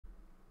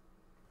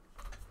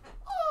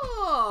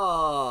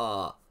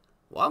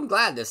Well, I'm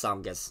glad this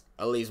song gets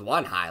at least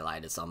one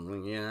highlight or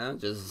something, you know?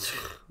 Just,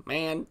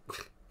 man,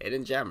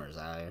 hidden gemmers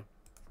out here.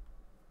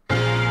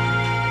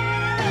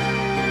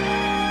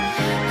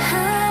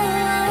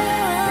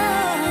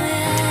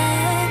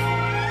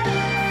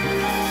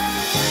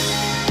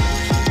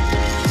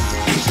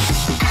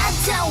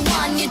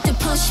 To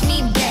push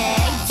me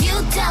back, you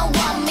don't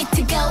want me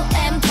to go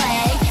and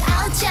play.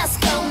 I'll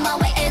just go my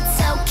way, it's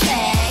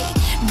okay.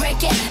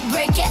 Break it,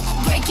 break it,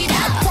 break it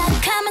up.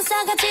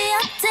 답답하면서 가지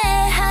없대.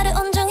 하루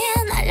온종일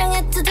날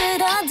향해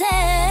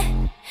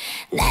두드러대.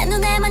 내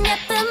눈에만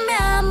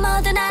예쁘면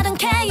뭐든 I don't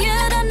care.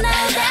 You don't know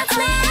that's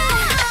me.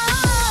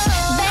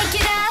 Back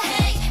it up,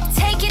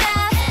 take it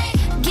up,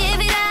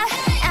 give it up.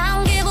 I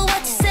don't give a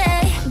what you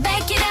say.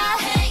 Back it up,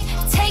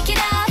 take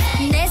it up.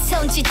 내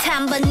손짓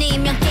한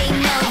번이면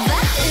game over.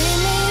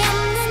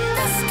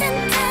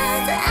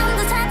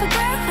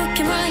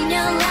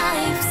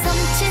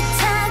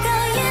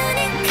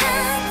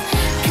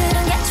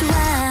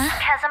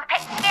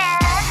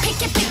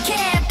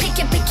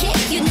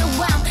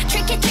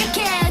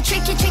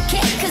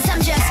 Cause I'm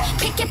just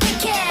pick it,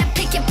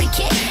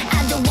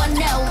 I don't want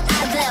no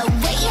other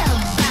way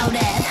about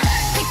it.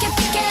 Pick it,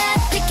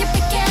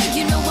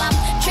 you know I'm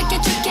tricky,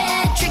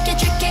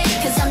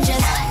 cause I'm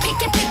just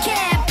pick it,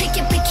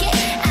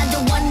 I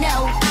don't want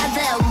no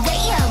other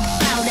way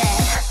about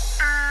it.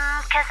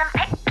 Cause I'm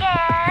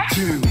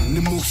picky. 내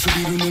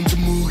목소리로 남자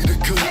무기를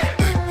cut.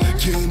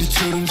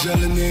 예은이처럼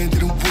잘난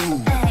애들은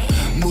wow.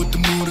 뭣도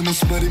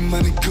모르면서 말이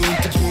많은 건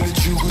다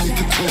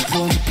보내주고니까 top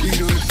one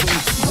필요해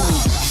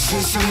first.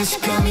 세상에서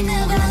감히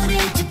누가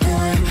우리한테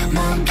보여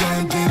마음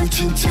가는 대로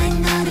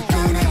진짜인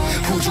노력거나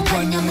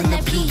호주관념은 나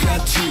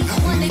비같이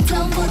오늘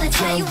돈보다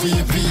자유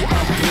위에 VIP.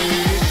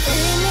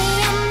 의미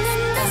없는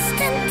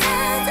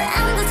discontent.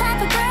 I'm the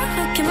type of girl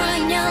who can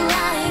ruin your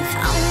life.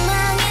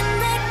 엉망인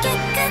내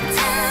깨끗한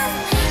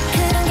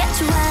그런 게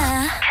좋아.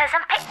 Cause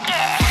I'm picky.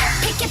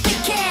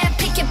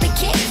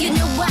 Pick it, you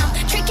know I'm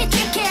tricky,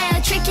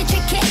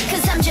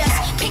 cause I'm just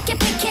picky,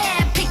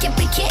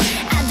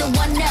 I don't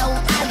want no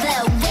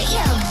other way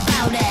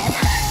about it.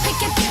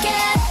 Pick it,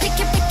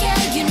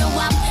 you know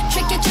I'm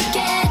tricky,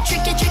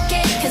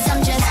 cause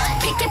I'm just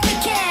picky,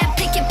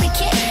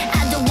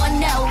 I don't want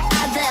no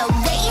other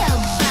way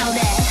about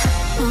it.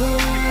 Ooh,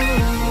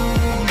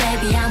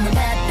 baby, I'm a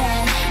bad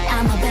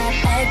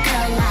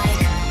girl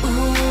like,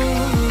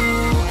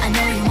 ooh, I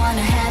know you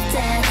wanna have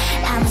that.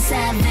 I'm a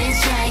savage,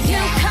 yeah, you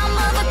come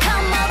over.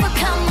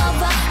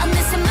 I'm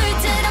missing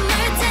물들어,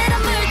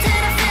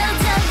 feel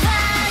the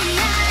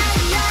fire.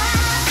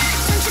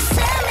 Don't you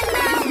send me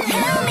now,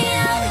 help me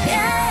out,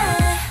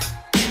 yeah.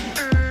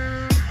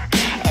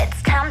 It's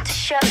time to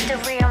show the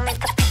real me,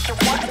 the pick you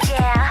want,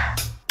 yeah.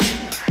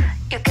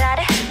 You got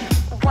it?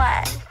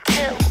 1,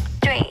 2,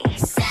 3.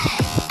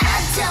 I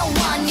don't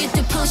want you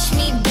to push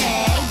me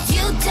back.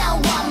 You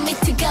don't want me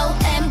to go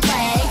and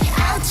play.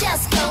 I'll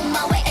just go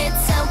my way,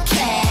 it's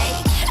okay.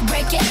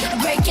 Break it up.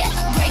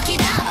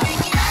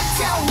 I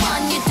don't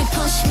want you to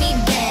push me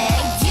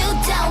back. You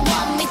don't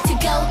want me to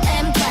go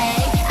and play.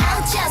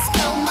 I'll just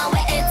go my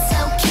way, it's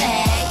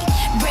okay.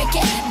 Break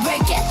it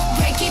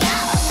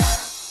up.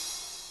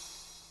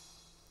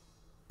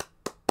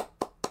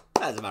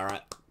 That's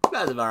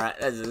about right.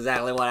 That's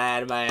exactly what I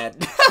had in my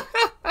head.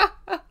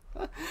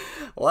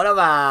 What a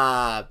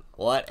vibe.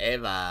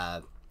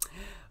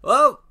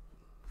 Whoa!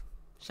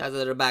 Shouts out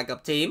to the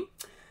backup team.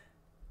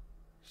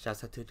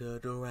 Shouts out to the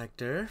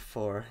director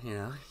for, you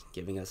know,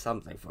 giving us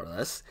something for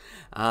this.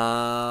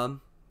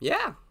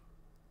 Yeah.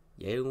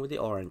 Yeeun with the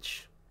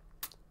orange.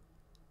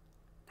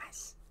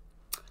 Nice.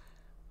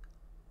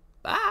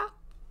 Bye.